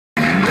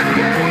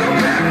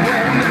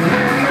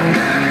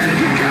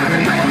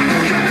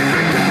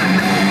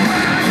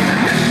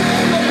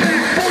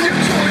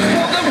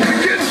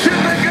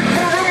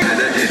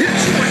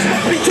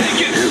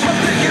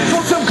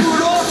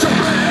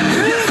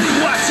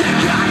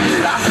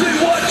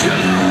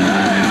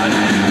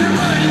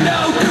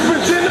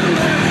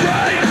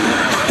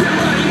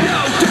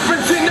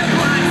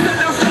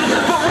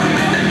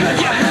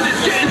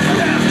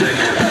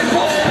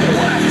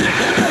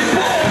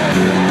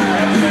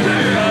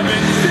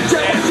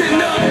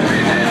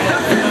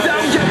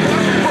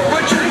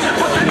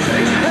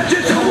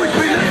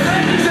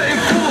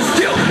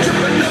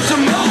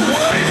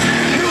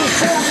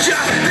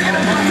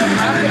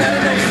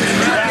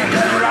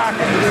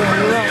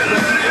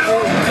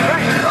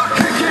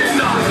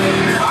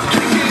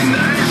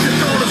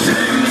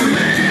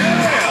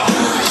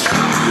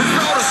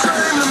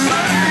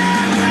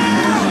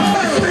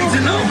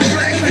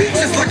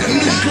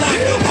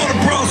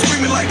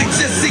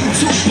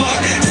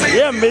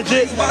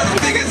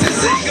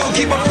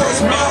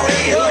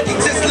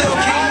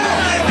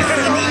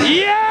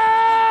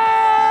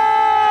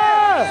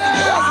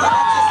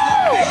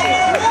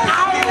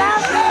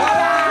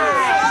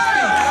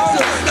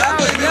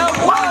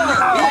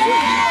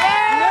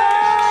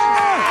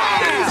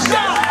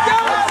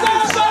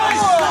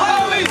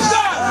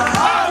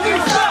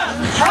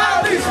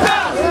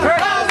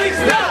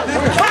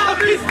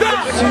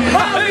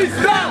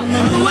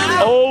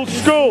Old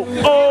school,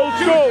 old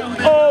school,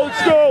 old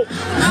school.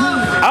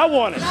 I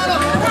want it.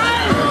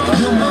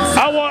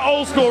 I want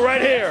old school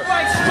right here.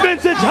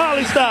 Vintage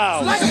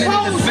HollyStyles.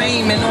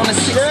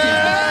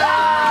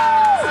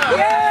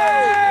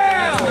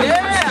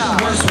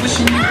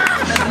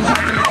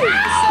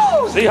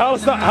 See,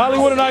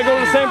 Hollywood and I go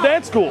to the same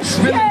dance schools.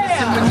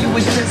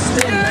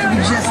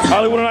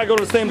 Hollywood and I go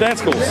to the same dance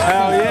schools.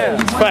 Hell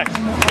yeah. It's fact.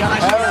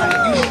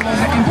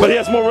 But he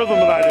has more rhythm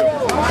than I do.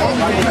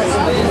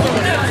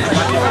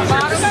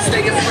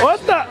 What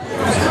the?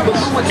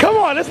 Come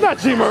on, it's not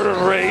G Murder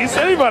and Race.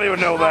 Anybody would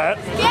know that.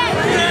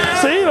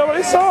 See,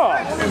 nobody saw.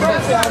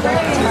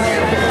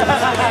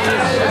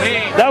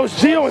 That was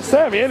Gio and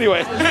Sammy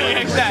anyway.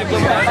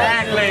 Exactly.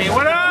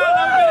 What up?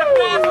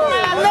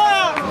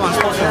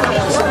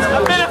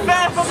 I've been a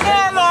fan for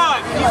more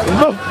long.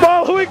 The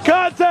following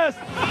contest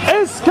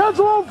is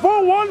scheduled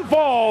for one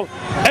fall.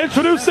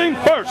 Introducing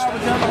first,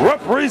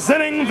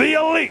 representing the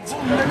elite,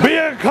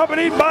 being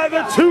accompanied by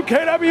the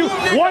 2KW,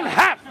 one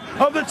half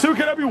of the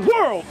 2KW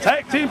World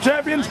Tag Team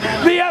Champions,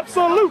 the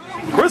absolute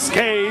Chris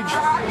Cage.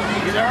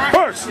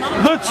 First,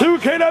 the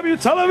 2KW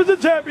Television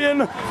Champion,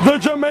 the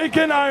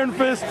Jamaican Iron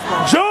Fist,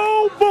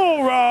 Joe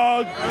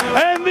Bullrog,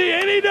 and the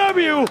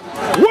NEW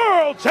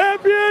World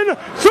Champion,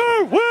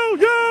 Sir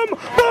William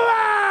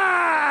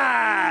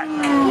Black.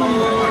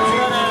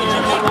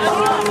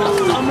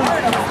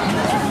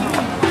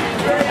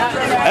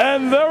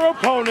 And their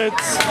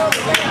opponents,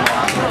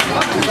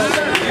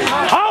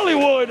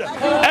 Hollywood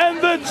and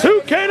the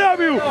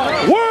 2KW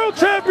World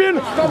Champion,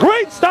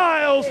 Great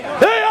Styles.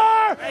 They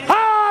are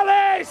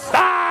HollyStyles.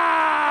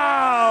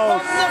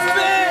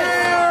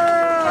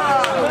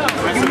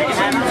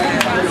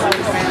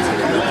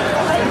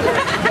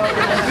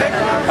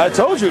 I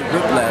told you.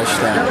 Whiplash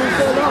style.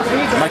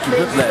 Mikey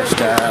Whiplash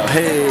style.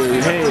 Hey,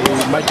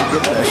 Mikey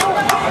Whiplash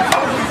style.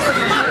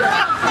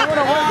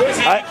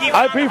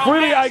 I pee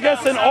freely, I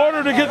guess, in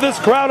order to get this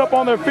crowd up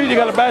on their feet, you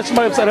got to bash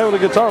somebody upside the head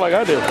with a guitar like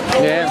I do.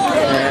 Yeah.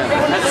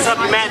 That's a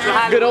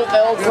match. Good old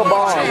El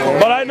Cabal.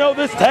 But I know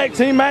this tag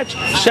team match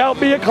shall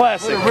be a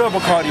classic. Real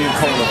Bacardi and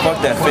Cola.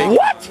 Fuck that fake.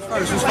 What?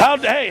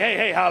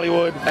 Hey,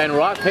 Hollywood. And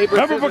rock, paper,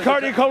 remember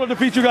Bacardi and Cola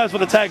defeat you guys for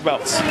the tag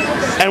belts.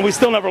 And we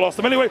still never lost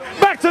them. Anyway,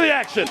 back to the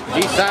action.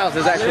 G Styles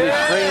has actually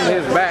strained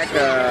his back.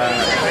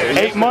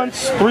 8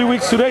 months, 3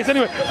 weeks, 2 days.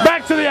 Anyway,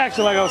 back to the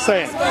action like I was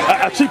saying.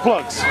 Cheap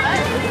plugs.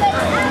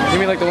 You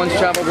mean like the ones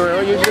Chavo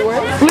Guerrero usually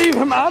wear? Leave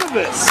him out of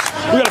this.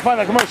 We gotta find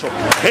that commercial.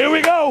 Here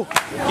we go.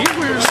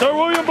 Sir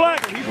William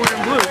Black. He's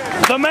wearing blue.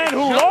 The man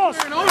who lost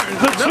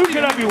the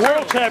 2KW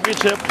World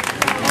Championship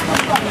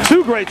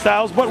to Great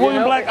Styles, but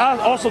William Black,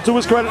 also to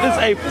his credit, is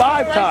a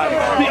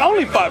the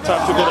only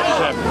 5-time 2KW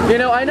champion. You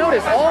know, I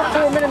noticed all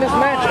 4 men in this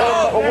match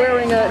are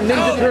wearing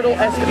Ninja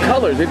Turtle-esque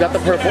colors. We've got the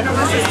purple,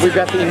 we've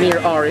got the near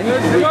orange,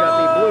 we've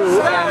got the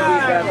blue, and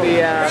we've got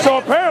the... So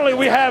apparently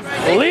we have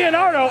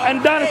Leonardo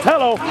and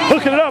Donatello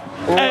hooking it up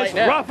as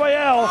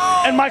Raphael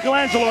and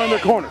Michelangelo in their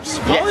corners.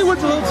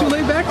 Hollywood's a little too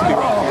laid back to be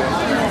wrong.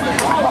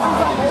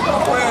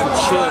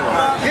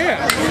 Yeah.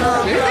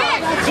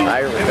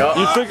 There we go.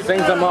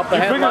 Sings them up the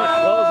headlock,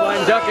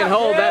 clothesline, duck and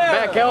hold. That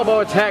back elbow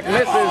attack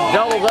misses,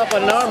 doubles up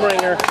an arm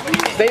wringer.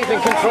 Stays in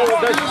control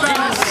of the G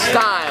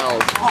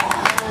Styles.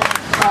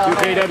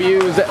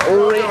 2KW's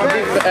ring.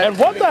 And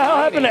what the hell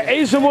happened to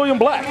Asian William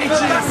Black?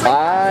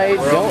 I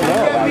don't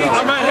know.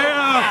 I'm right here.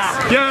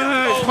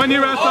 Yes, when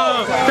you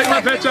wrestle, take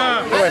my picture.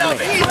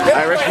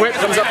 Irish whip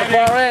comes up the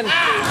far end,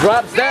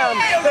 drops down,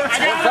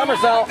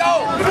 somersault.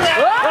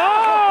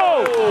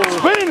 Oh!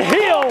 Spinning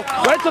heel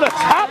right to the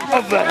top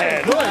of the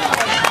head.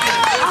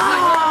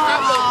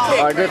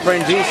 Our good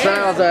friend G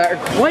Styles,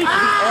 quite the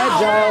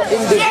agile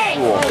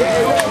individual.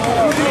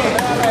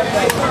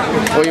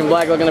 William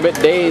Black looking a bit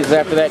dazed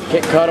after that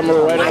kick caught him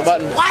right on the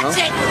button.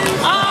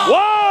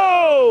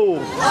 Whoa!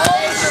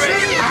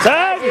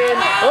 Tag!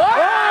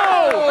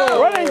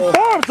 Whoa! Running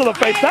form to the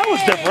face. That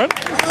was different.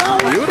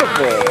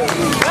 Beautiful.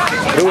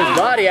 Threw his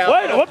body out.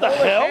 Wait, what the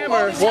hell?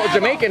 Hammer, well,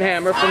 Jamaican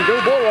hammer from Joe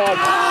Bullrog.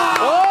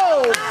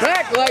 Oh,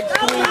 back leg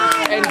sweep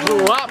and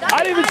drop.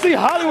 I didn't even see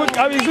Hollywood.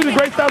 I mean, see the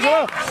Great Styles.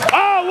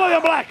 Oh,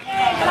 William Black.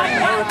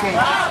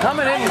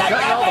 Coming in and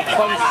cutting all the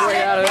fun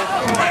straight out of it.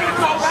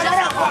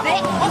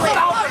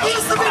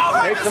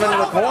 Takes him into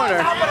the corner.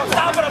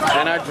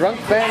 And our drunk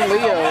fan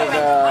Leo is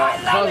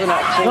causing a...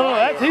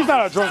 No, he's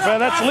not a drunk fan.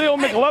 That's Leo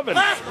McLovin,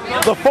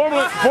 the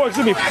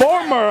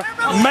former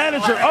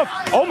manager of...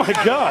 Oh, my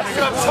God.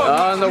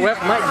 And the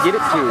ref might get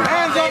it too.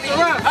 Hands up the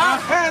ref.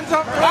 Hands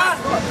up the ref.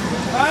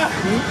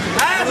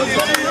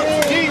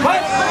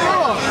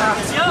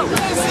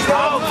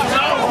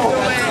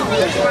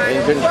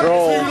 In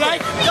control.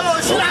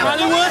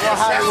 Hollywood?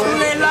 That's who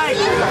they like.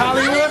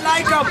 Hollywood? They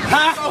like them. Go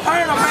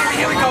hurt them, baby.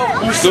 Here we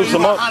go. Scoop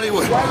some up.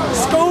 Hollywood.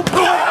 Scoop.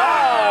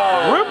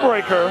 Rib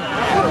breaker.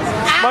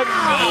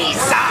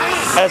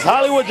 As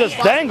Hollywood just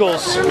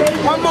dangles.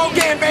 One more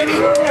game, baby.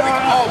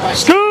 Oh, my.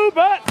 Scoop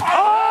it.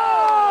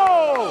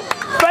 Oh!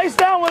 Face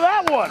down with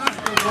that one. I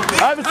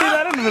haven't seen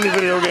that in any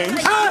video games.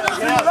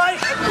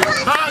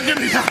 Give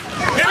me some.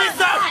 Give me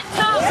some.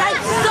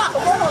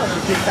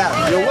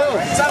 You will.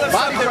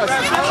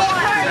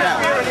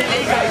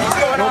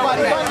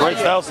 Great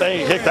style saying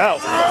he kicked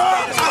out.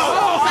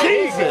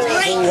 Jesus.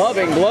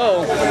 Loving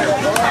blow.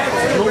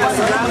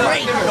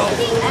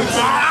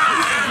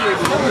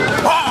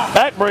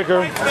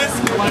 Backbreaker.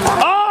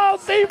 Oh,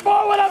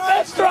 C4 with a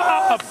fist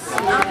drop.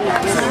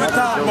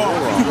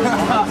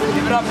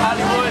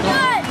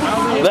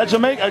 That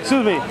Jamaica,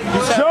 excuse me,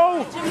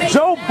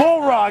 Joe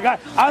Bullrog.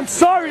 I'm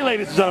sorry,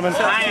 ladies and gentlemen. The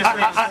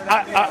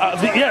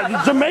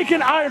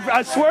Jamaican Iron.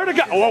 I swear to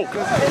God. Whoa.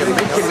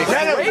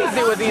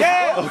 Crazy with these.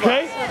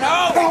 Okay.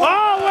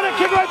 Oh, what a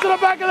kick right to the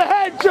back of the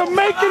head.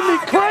 Jamaican me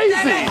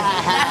crazy. I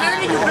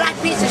heard you black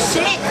piece of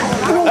shit.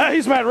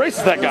 He's mad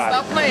racist, that guy.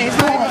 Stop playing. He's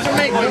not even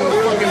Jamaican.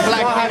 Fucking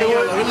black patty.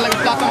 Like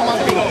black on my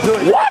feet.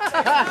 What?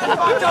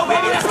 Go,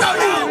 baby. Let's go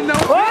now.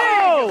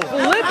 Oh!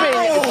 Flipping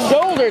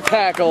shoulder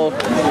tackle.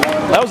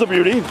 That was a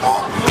beauty.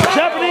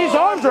 Japanese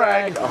arm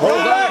drag. Hold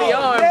on the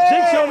arm.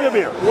 Jake, show me a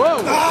beer.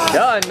 Whoa.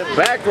 Done.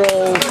 Back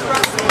rolls.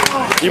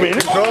 You mean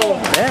it? Roll.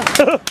 Yeah.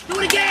 Do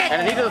it again.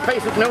 And a knee to the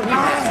face with no knee.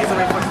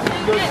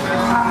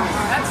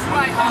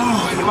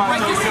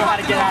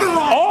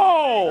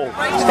 Oh!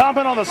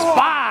 Stomping on the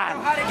spine.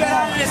 How to get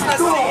out of this? Let's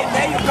see it.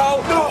 There you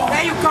go.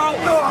 There you go.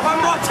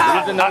 One more time.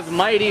 Using those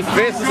mighty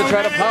fists to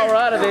try to power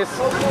out of this.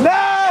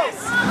 No!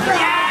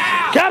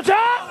 Yeah! Capture!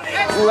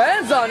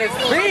 Lands on his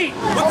feet.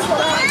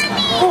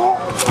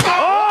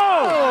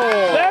 Oh!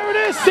 There it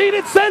is,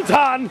 seated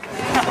senton.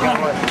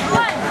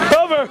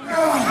 Cover.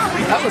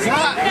 That was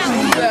not on a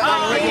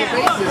regular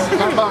basis.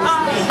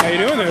 How you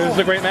doing there? This is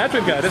a great match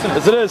we've got, isn't it?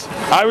 Yes, it is.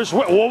 Irish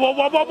whip. Whoa, whoa,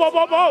 whoa, whoa, whoa,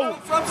 whoa, whoa.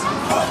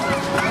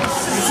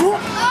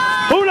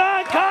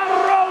 Huna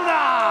Corona.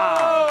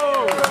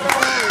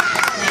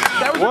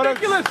 That was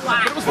ridiculous.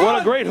 It was What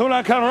a great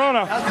Huna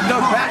Corona.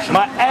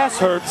 My ass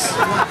hurts.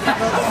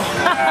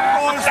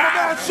 Oh, it's my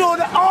bad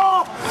shoulder.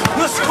 Oh,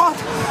 let's go.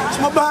 It's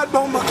my bad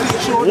bone buckle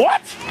shoulder.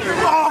 What?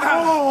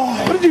 Oh,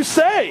 What did you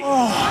say?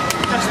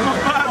 that's my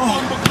bad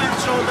bone buckle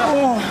shoulder.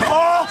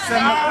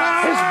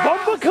 His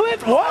bumper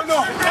clit? What?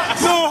 No.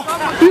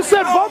 You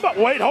said bumper.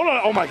 Wait, hold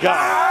on. Oh my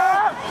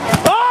God.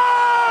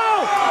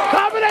 Oh!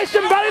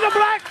 Combination belly to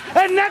black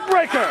and neck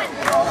breaker.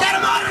 Get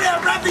him out of there,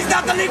 ref. He's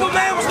not the legal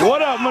man.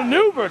 What a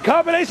maneuver.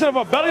 Combination of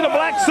a belly to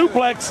black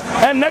suplex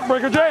and neck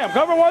breaker jam.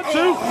 Cover 1,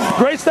 2.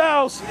 Great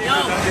styles.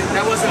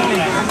 That wasn't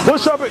me.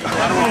 Push up it.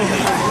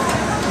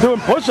 Doing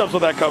push-ups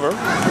with that cover.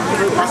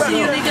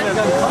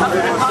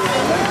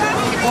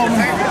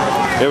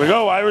 Here we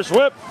go, Irish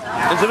whip.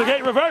 Into the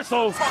gate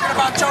reversal.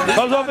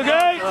 Comes off the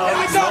gate. Here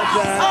we go.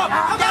 Up.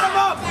 Get him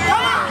up.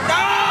 No.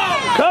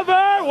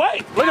 Cover.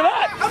 Wait, look at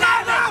that. No.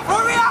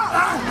 Hurry up.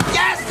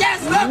 Yes,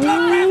 yes. Look.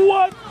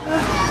 What?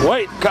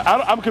 Wait,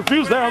 I'm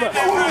confused there. Hold on.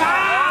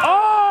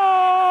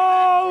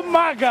 Oh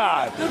my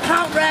God. Good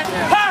count, ref.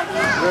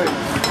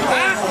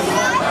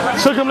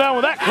 Took him down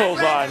with that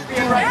clothesline.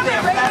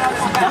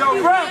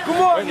 Yo, ref,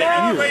 come on,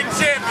 man.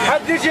 How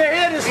did you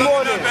hear this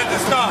morning?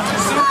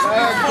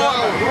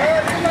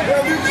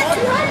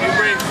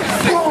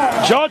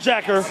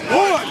 Jawjacker.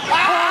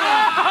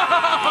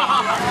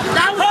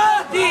 That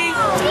was deep.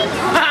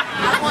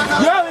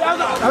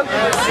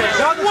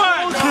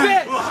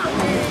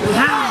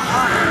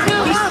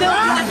 He's still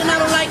acting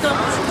out like him.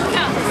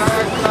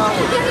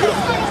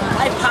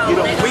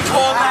 We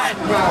call that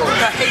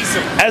the hazel.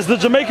 As the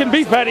Jamaican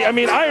beef patty, I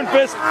mean Iron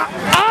Fist.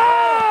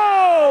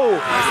 Oh!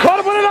 Caught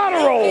him with an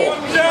honor roll.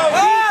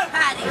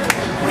 Patty.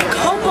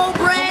 Combo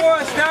bread.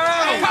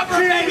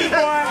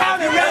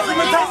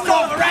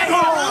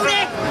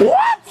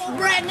 What?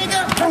 Bread,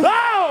 nigga. Oh!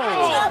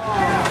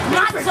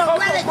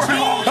 Mozzarella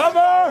cheese.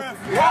 Cover.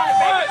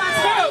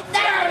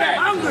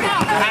 Hungry.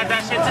 Had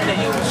that shit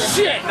today.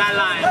 Shit. Not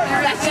lying.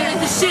 That shit is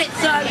the shit,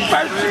 son.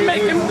 First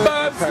making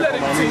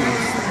bobsledding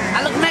teams.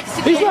 I look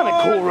Mexican. He's not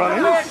a cool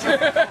running. Yes.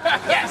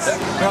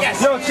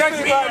 Yes. Yo, check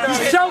it out.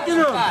 He's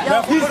choking him.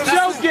 He's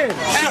choking.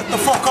 Shut the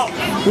fuck up.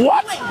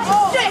 What?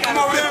 I'm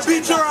over there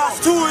beat your ass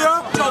too,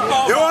 yeah?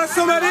 You want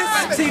some of this?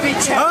 TV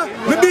huh?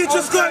 Me beat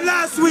your skirt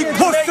last week.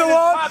 Push the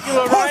wall.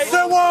 Push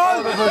the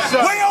wall.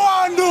 What you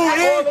want to do,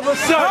 eh?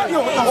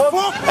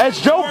 Fuck? As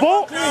Joe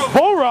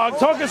Bullrog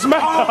talking smack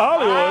to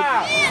Hollywood.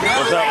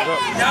 What's up?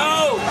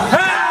 No.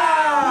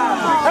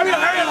 Hurry up,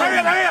 hurry up, hurry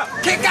up, hurry up.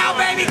 Kick out,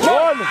 baby. 1, 2.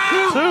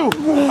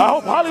 I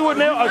hope Hollywood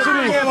now. Excuse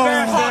me.